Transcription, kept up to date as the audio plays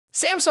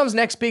Samsung's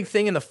next big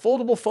thing in the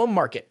foldable phone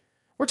market.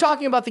 We're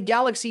talking about the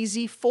Galaxy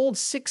Z Fold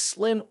 6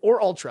 Slim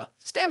or Ultra,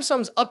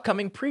 Samsung's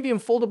upcoming premium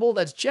foldable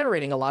that's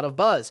generating a lot of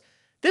buzz.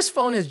 This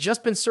phone has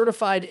just been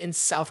certified in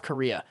South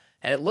Korea,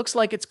 and it looks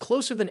like it's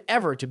closer than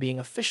ever to being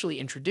officially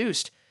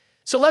introduced.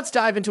 So let's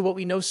dive into what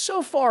we know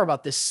so far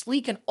about this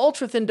sleek and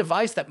ultra-thin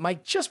device that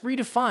might just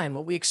redefine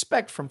what we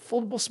expect from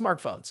foldable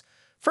smartphones.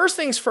 First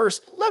things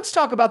first, let's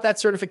talk about that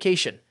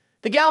certification.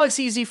 The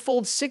Galaxy Z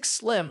Fold 6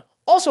 Slim,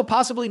 also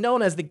possibly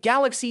known as the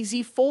Galaxy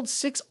Z Fold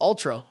 6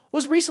 Ultra,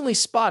 was recently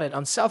spotted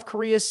on South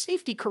Korea's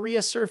Safety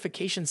Korea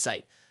certification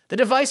site. The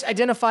device,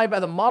 identified by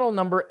the model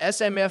number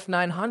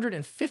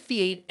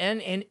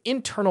SMF958N and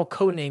internal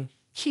codename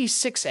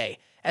Key6A,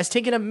 has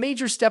taken a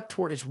major step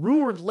toward its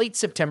rumored late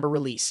September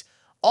release.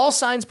 All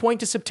signs point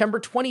to September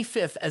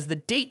 25th as the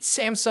date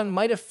Samsung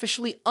might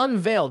officially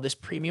unveil this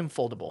premium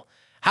foldable.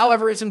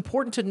 However, it's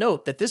important to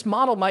note that this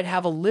model might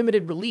have a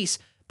limited release,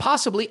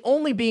 possibly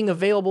only being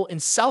available in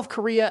South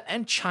Korea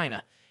and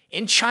China.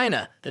 In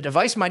China, the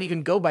device might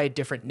even go by a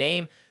different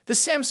name, the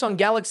Samsung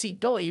Galaxy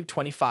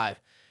W25.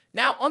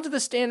 Now, onto the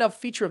standout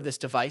feature of this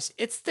device,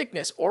 its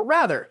thickness, or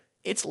rather,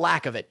 its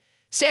lack of it.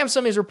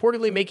 Samsung is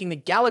reportedly making the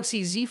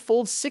Galaxy Z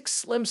Fold 6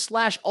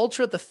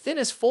 Slim/Ultra the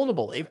thinnest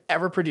foldable they've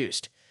ever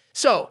produced.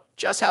 So,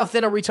 just how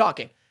thin are we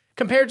talking?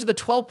 Compared to the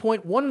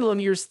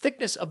 12.1mm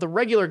thickness of the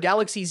regular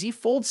Galaxy Z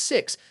Fold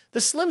 6, the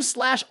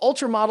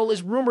Slim/Ultra model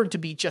is rumored to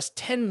be just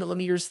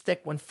 10mm thick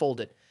when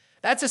folded.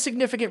 That's a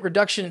significant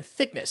reduction in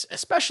thickness,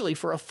 especially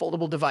for a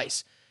foldable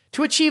device.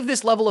 To achieve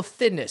this level of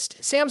thinness,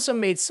 Samsung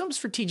made some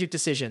strategic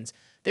decisions.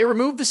 They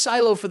removed the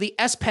silo for the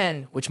S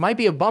Pen, which might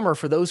be a bummer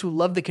for those who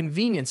love the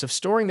convenience of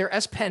storing their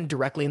S Pen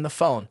directly in the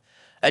phone.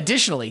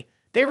 Additionally,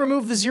 they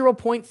removed the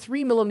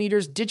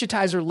 0.3mm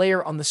digitizer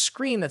layer on the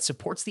screen that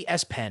supports the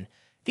S Pen.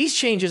 These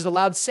changes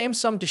allowed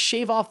Samsung to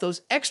shave off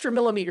those extra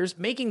millimeters,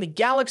 making the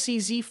Galaxy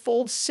Z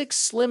Fold 6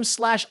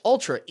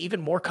 Slim/Ultra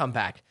even more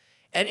compact.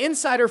 An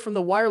insider from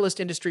the wireless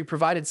industry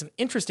provided some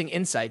interesting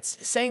insights,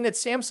 saying that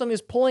Samsung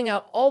is pulling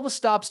out all the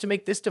stops to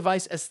make this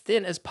device as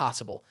thin as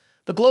possible.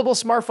 The global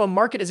smartphone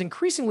market is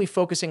increasingly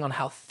focusing on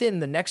how thin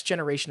the next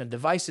generation of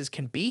devices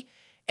can be,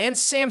 and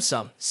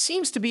Samsung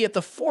seems to be at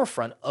the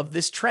forefront of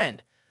this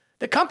trend.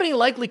 The company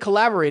likely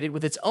collaborated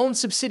with its own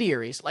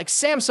subsidiaries like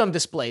Samsung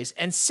Displays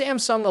and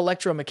Samsung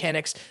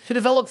Electromechanics to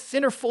develop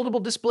thinner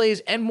foldable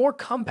displays and more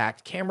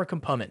compact camera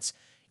components.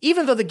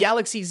 Even though the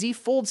Galaxy Z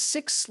Fold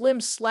 6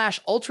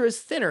 Slim/Ultra is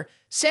thinner,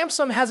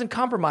 Samsung hasn't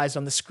compromised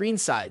on the screen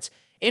sides.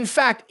 In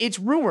fact, it's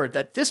rumored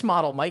that this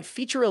model might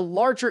feature a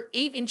larger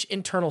 8-inch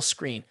internal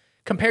screen,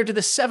 compared to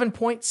the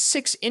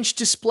 7.6-inch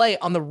display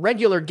on the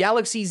regular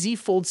Galaxy Z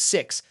Fold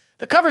 6.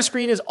 The cover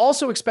screen is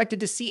also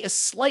expected to see a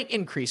slight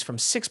increase from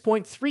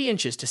 6.3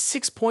 inches to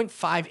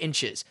 6.5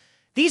 inches.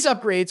 These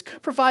upgrades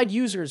could provide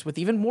users with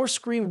even more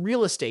screen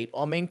real estate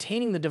while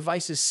maintaining the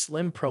device's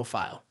slim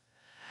profile.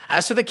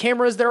 As for the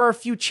cameras, there are a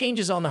few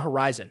changes on the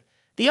horizon.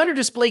 The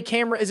under-display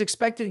camera is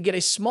expected to get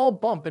a small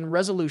bump in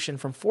resolution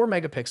from 4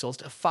 megapixels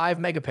to 5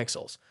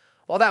 megapixels.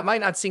 While that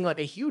might not seem like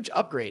a huge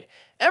upgrade,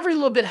 every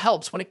little bit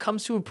helps when it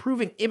comes to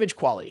improving image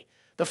quality.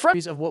 The front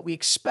is of what we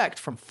expect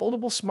from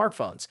foldable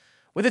smartphones.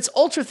 With its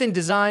ultra-thin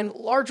design,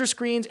 larger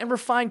screens, and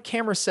refined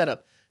camera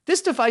setup,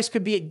 this device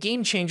could be a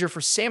game-changer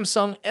for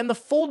Samsung and the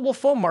foldable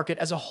phone market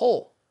as a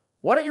whole.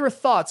 What are your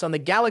thoughts on the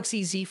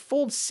Galaxy Z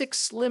Fold 6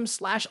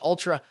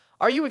 Slim/Ultra?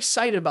 Are you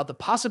excited about the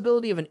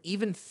possibility of an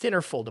even thinner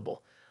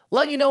foldable?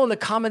 Let me know in the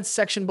comments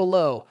section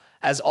below.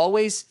 As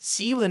always,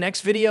 see you in the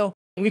next video.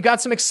 And we've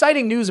got some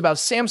exciting news about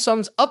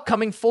Samsung's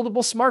upcoming foldable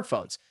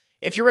smartphones.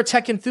 If you're a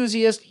tech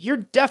enthusiast, you're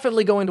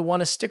definitely going to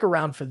want to stick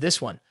around for this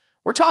one.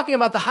 We're talking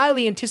about the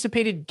highly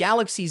anticipated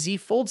Galaxy Z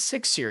Fold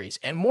 6 series,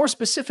 and more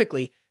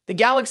specifically, the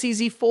Galaxy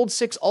Z Fold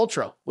 6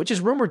 Ultra, which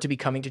is rumored to be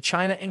coming to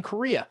China and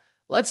Korea.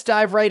 Let's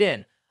dive right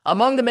in.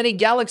 Among the many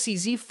Galaxy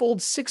Z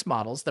Fold 6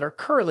 models that are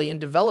currently in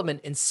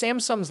development in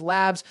Samsung's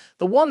labs,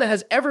 the one that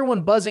has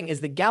everyone buzzing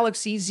is the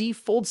Galaxy Z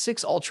Fold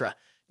 6 Ultra.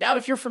 Now,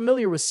 if you're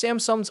familiar with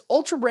Samsung's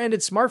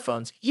Ultra-branded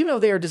smartphones, you know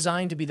they are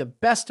designed to be the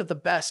best of the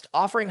best,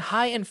 offering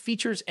high-end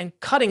features and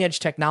cutting-edge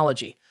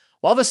technology.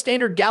 While the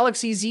standard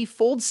Galaxy Z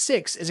Fold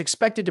 6 is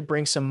expected to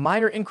bring some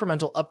minor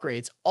incremental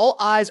upgrades, all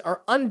eyes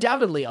are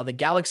undoubtedly on the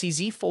Galaxy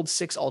Z Fold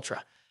 6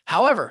 Ultra.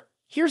 However,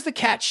 here's the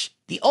catch.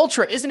 The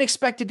Ultra isn't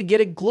expected to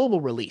get a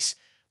global release.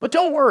 But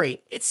don't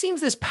worry, it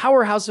seems this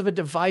powerhouse of a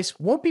device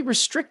won't be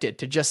restricted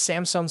to just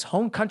Samsung's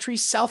home country,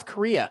 South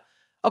Korea.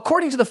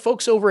 According to the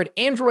folks over at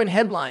Android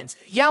Headlines,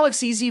 the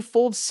Galaxy Z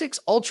Fold 6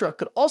 Ultra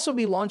could also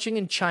be launching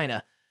in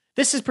China.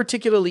 This is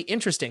particularly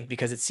interesting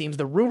because it seems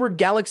the rumored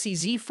Galaxy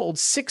Z Fold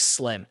 6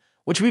 Slim,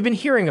 which we've been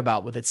hearing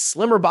about with its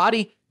slimmer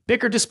body,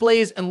 bigger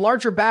displays, and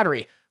larger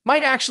battery,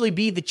 might actually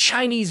be the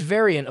Chinese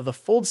variant of the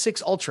Fold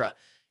 6 Ultra.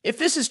 If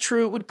this is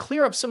true, it would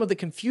clear up some of the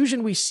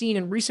confusion we've seen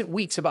in recent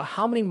weeks about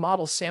how many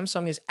models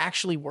Samsung is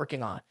actually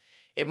working on.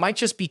 It might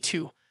just be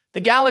two: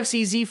 the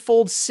Galaxy Z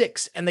Fold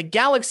 6 and the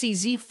Galaxy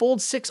Z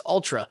Fold 6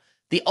 Ultra.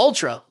 The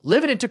Ultra,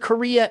 limited to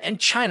Korea and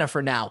China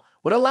for now,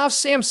 would allow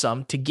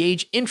Samsung to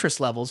gauge interest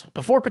levels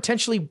before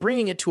potentially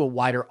bringing it to a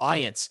wider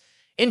audience.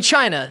 In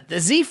China, the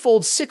Z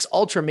Fold 6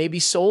 Ultra may be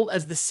sold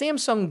as the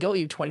Samsung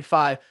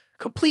W25,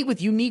 complete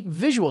with unique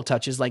visual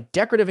touches like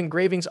decorative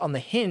engravings on the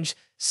hinge,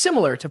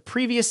 similar to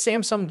previous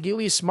Samsung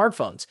Galaxy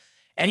smartphones.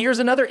 And here's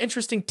another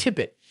interesting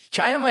tidbit.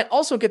 China might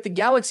also get the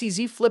Galaxy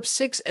Z Flip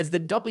 6 as the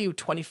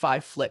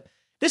W25 Flip.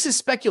 This is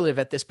speculative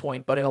at this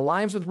point, but it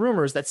aligns with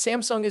rumors that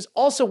Samsung is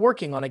also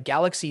working on a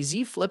Galaxy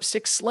Z Flip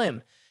 6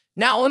 Slim.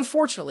 Now,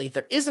 unfortunately,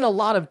 there isn't a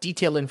lot of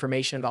detailed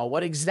information about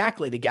what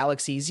exactly the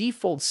Galaxy Z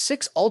Fold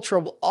 6 Ultra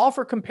will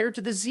offer compared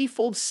to the Z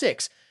Fold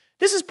 6.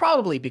 This is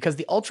probably because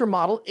the Ultra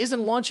model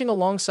isn't launching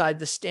alongside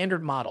the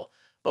standard model,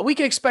 but we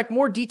can expect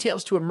more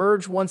details to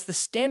emerge once the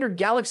standard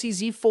Galaxy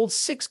Z Fold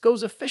 6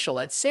 goes official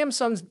at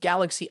Samsung's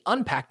Galaxy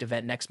Unpacked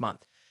event next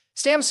month.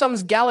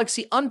 Samsung's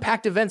Galaxy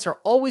Unpacked events are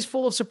always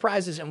full of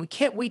surprises, and we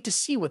can't wait to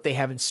see what they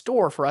have in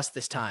store for us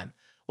this time.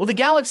 Will the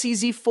Galaxy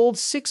Z Fold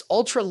 6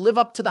 Ultra live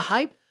up to the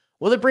hype?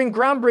 Will it bring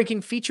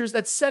groundbreaking features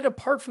that set it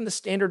apart from the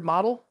standard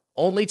model?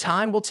 Only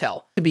time will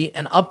tell. To be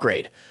an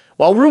upgrade.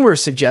 While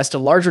rumors suggest a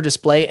larger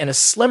display and a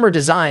slimmer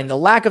design, the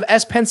lack of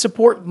S Pen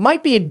support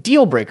might be a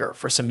deal breaker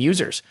for some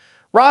users.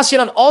 Ross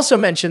Young also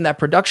mentioned that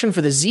production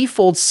for the Z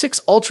Fold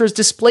 6 Ultra's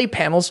display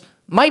panels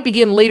might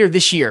begin later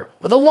this year,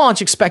 with a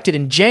launch expected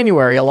in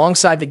January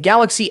alongside the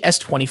Galaxy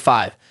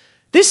S25.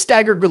 This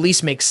staggered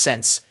release makes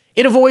sense.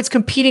 It avoids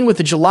competing with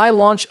the July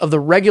launch of the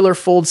regular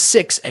Fold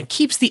 6 and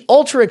keeps the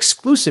Ultra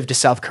exclusive to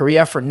South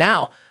Korea for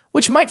now,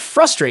 which might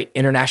frustrate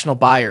international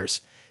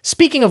buyers.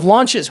 Speaking of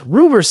launches,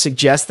 rumors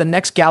suggest the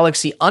next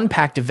Galaxy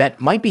Unpacked event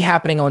might be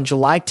happening on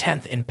July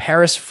 10th in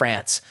Paris,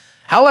 France.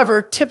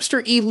 However,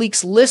 Tipster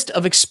eLeaks list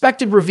of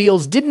expected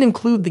reveals didn't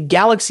include the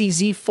Galaxy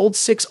Z Fold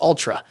 6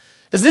 Ultra.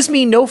 Does this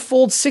mean no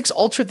Fold 6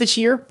 Ultra this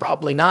year?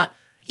 Probably not.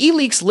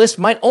 eLeaks list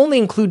might only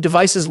include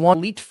devices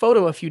launched. Leaked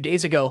photo a few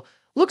days ago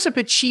looks a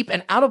bit cheap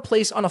and out of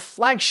place on a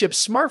flagship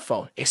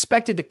smartphone,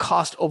 expected to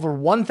cost over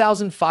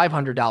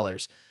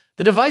 $1,500.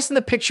 The device in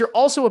the picture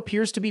also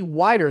appears to be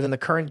wider than the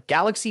current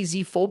Galaxy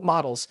Z Fold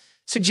models,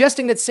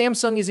 suggesting that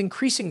Samsung is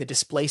increasing the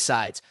display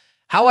size.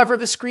 However,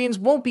 the screens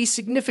won't be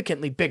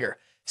significantly bigger.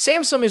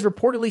 Samsung is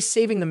reportedly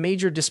saving the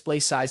major display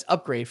size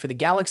upgrade for the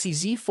Galaxy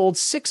Z Fold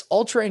 6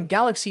 Ultra and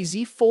Galaxy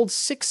Z Fold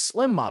 6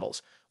 Slim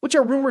models, which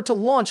are rumored to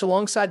launch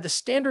alongside the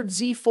standard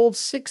Z Fold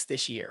 6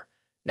 this year.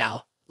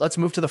 Now, let's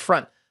move to the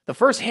front. The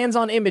first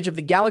hands-on image of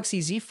the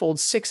Galaxy Z Fold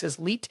 6 is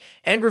leaked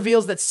and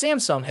reveals that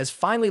Samsung has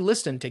finally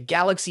listened to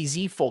Galaxy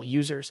Z Fold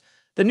users.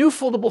 The new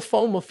foldable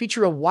phone will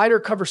feature a wider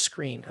cover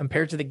screen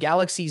compared to the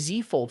Galaxy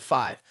Z Fold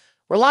 5.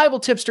 Reliable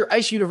tipster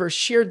Ice Universe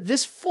shared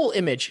this full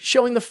image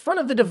showing the front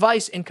of the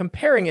device and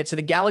comparing it to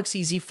the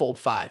Galaxy Z Fold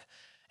 5.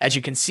 As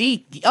you can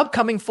see, the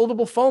upcoming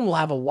foldable phone will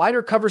have a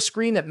wider cover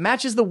screen that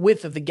matches the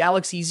width of the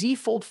Galaxy Z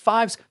Fold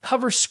 5's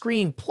cover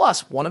screen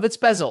plus one of its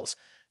bezels.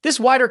 This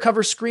wider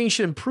cover screen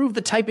should improve the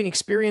typing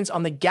experience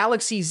on the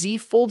Galaxy Z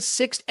Fold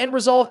 6 and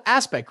resolve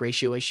aspect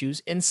ratio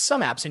issues in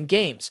some apps and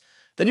games.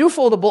 The new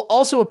foldable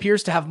also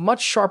appears to have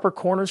much sharper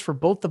corners for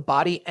both the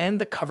body and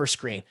the cover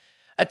screen.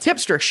 A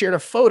tipster shared a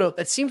photo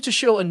that seems to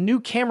show a new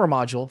camera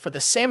module for the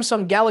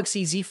Samsung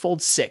Galaxy Z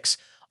Fold 6.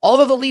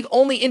 Although the leak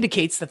only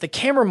indicates that the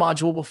camera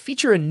module will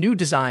feature a new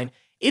design,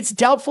 it's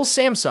doubtful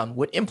Samsung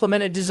would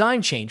implement a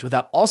design change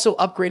without also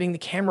upgrading the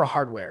camera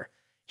hardware.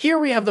 Here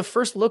we have the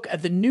first look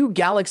at the new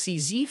Galaxy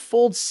Z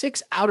Fold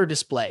 6 outer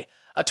display.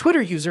 A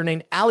Twitter user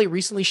named Ali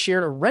recently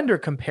shared a render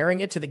comparing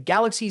it to the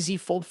Galaxy Z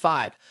Fold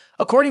 5.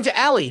 According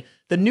to Ali,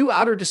 the new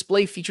outer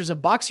display features a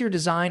boxier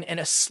design and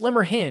a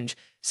slimmer hinge,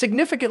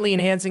 significantly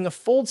enhancing the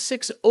Fold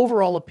 6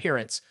 overall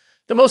appearance.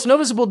 The most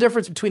noticeable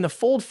difference between the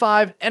Fold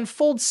 5 and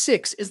Fold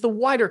 6 is the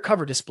wider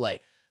cover display.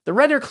 The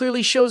render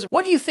clearly shows.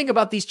 What do you think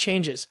about these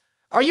changes?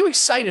 Are you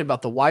excited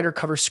about the wider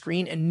cover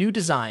screen and new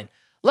design?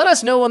 Let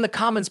us know in the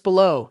comments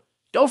below.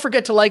 Don't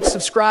forget to like,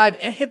 subscribe,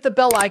 and hit the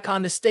bell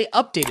icon to stay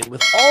updated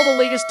with all the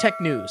latest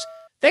tech news.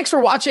 Thanks for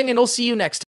watching, and I'll see you next time.